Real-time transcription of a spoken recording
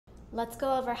Let's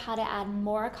go over how to add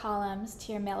more columns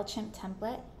to your Mailchimp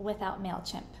template without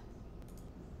Mailchimp.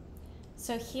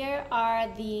 So here are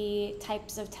the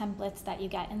types of templates that you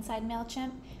get inside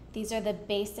Mailchimp. These are the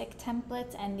basic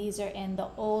templates, and these are in the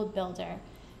old builder.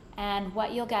 And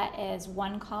what you'll get is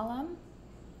 1 column,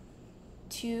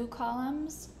 2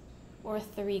 columns, or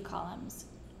 3 columns.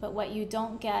 But what you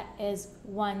don't get is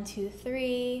 1, 2,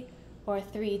 3, or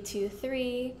 3, 2,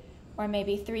 3, or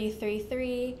maybe 3, 3,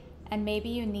 3. And maybe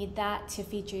you need that to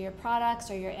feature your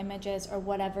products or your images or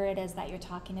whatever it is that you're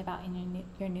talking about in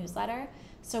your newsletter.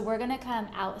 So we're gonna come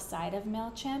outside of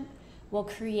Mailchimp. We'll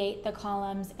create the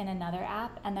columns in another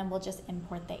app, and then we'll just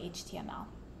import the HTML.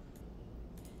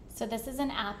 So this is an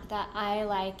app that I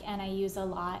like and I use a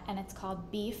lot, and it's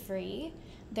called Be Free.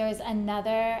 There's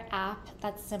another app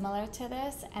that's similar to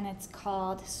this, and it's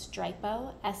called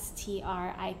Stripo,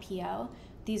 S-T-R-I-P-O.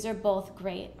 These are both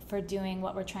great for doing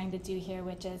what we're trying to do here,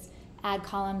 which is add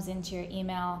columns into your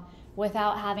email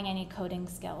without having any coding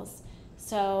skills.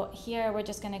 So here we're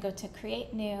just going to go to create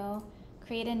a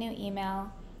new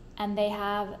email, and they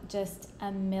have just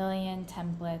a million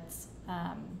templates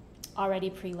already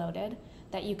preloaded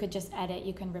that you could just edit.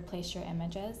 You can replace your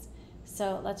images.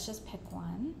 So let's just pick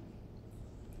one.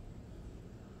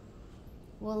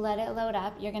 We'll let it load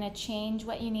up. You're going to change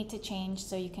what you need to change.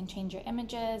 So you can change your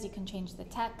images, you can change the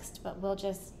text, but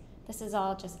this is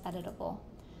all just editable.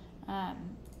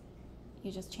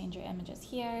 You just change your images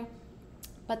here.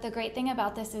 But the great thing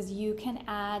about this is you can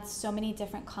add so many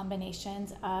different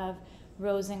combinations of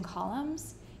rows and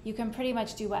columns. You can pretty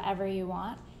much do whatever you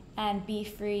want. And Be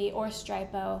Free or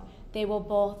Stripo, they will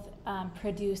both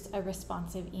produce a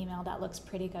responsive email that looks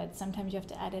pretty good. Sometimes you have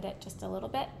to edit it just a little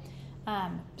bit.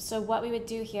 So what we would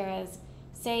do here is,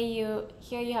 say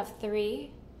here you have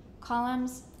 3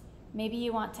 columns. Maybe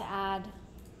you want to add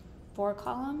 4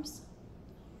 columns.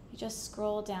 You just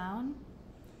scroll down,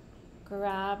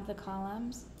 grab the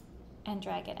columns, and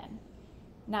drag it in.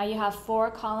 Now you have 4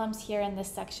 columns here in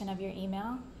this section of your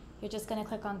email. You're just going to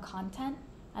click on content,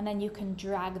 and then you can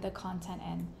drag the content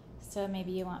in. So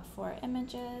maybe you want 4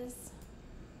 images.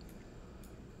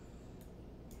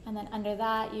 And then under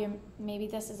that, maybe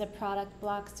this is a product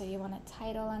block, so you want a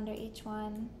title under each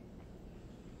one.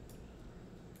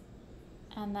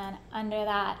 And then under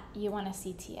that, you want a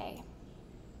CTA.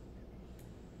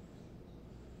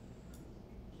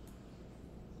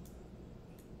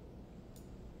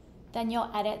 Then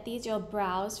you'll edit these, you'll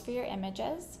browse for your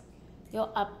images.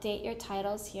 You'll update your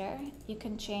titles here. You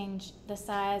can change the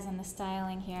size and the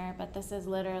styling here, but this is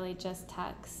literally just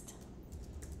text.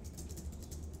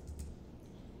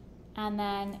 And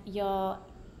then you'll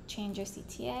change your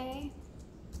CTA,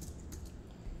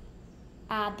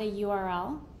 add the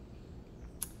URL,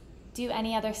 do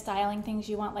any other styling things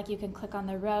you want, like you can click on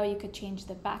the row, you could change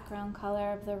the background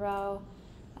color of the row.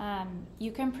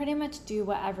 You can pretty much do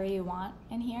whatever you want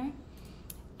in here.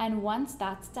 And once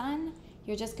that's done,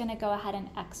 you're just gonna go ahead and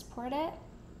export it.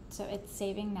 So it's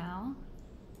saving now.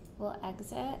 We'll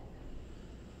exit.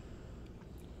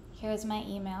 Here's my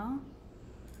email.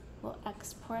 We'll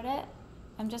export it.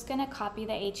 I'm just gonna copy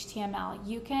the HTML.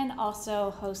 You can also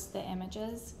host the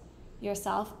images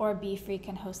yourself, or Be Free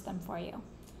can host them for you.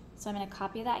 So I'm gonna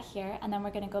copy that here, and then we're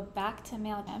gonna go back to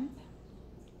Mailchimp.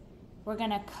 We're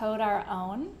gonna code our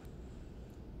own.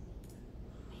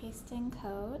 Paste in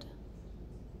code.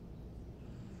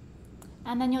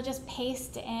 And then you'll just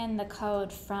paste in the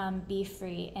code from Be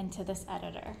Free into this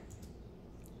editor.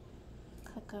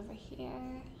 Click over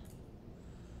here.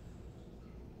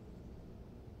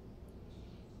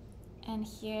 And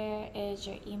here is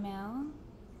your email.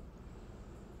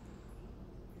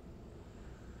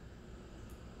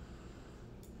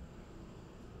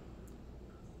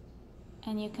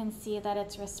 And you can see that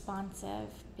it's responsive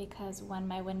because when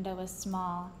my window is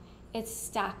small, it's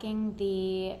stacking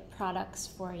the products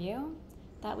for you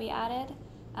that we added.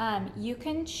 You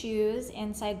can choose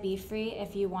inside Be Free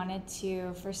if you wanted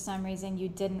to, for some reason you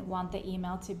didn't want the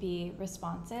email to be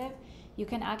responsive. You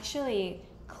can actually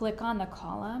click on the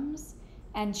columns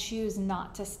and choose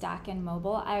not to stack in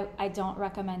mobile. I don't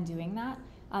recommend doing that,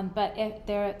 but if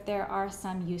there are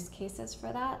some use cases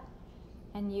for that,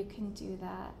 and you can do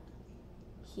that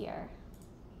here.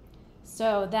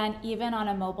 So then even on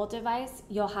a mobile device,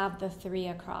 you'll have the 3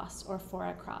 across or 4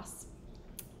 across.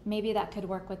 Maybe that could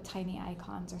work with tiny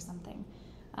icons or something.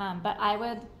 But I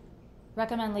would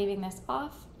recommend leaving this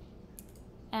off.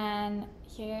 And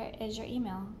here is your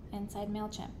email inside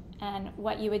Mailchimp. And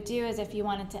what you would do is, if you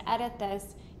wanted to edit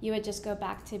this, you would just go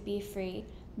back to Be Free,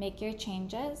 make your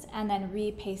changes, and then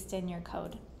re-paste in your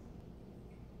code.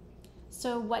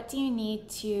 So what do you need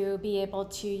to be able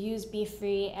to use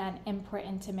BeFree and import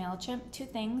into Mailchimp? Two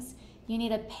things. You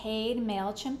need a paid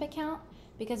Mailchimp account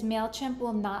because Mailchimp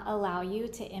will not allow you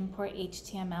to import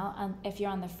HTML if you're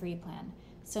on the free plan.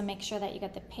 So make sure that you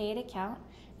get the paid account.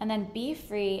 And then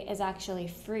BeFree is actually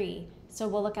free. So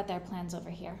we'll look at their plans over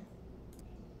here.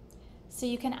 So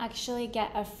you can actually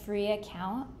get a free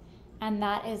account, and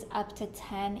that is up to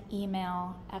 10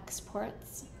 email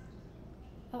exports.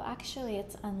 Oh, actually,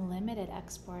 it's unlimited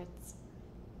exports.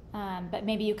 But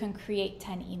maybe you can create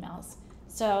 10 emails.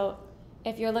 So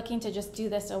if you're looking to just do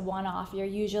this a one-off, you're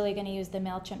usually going to use the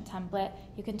Mailchimp template.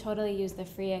 You can totally use the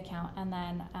free account, and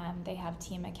then they have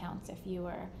team accounts if you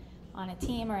were on a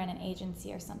team or in an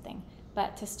agency or something.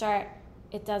 But to start,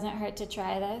 it doesn't hurt to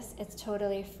try this. It's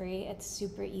totally free. It's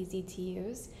super easy to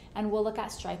use. And we'll look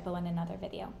at Stripo in another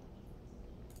video.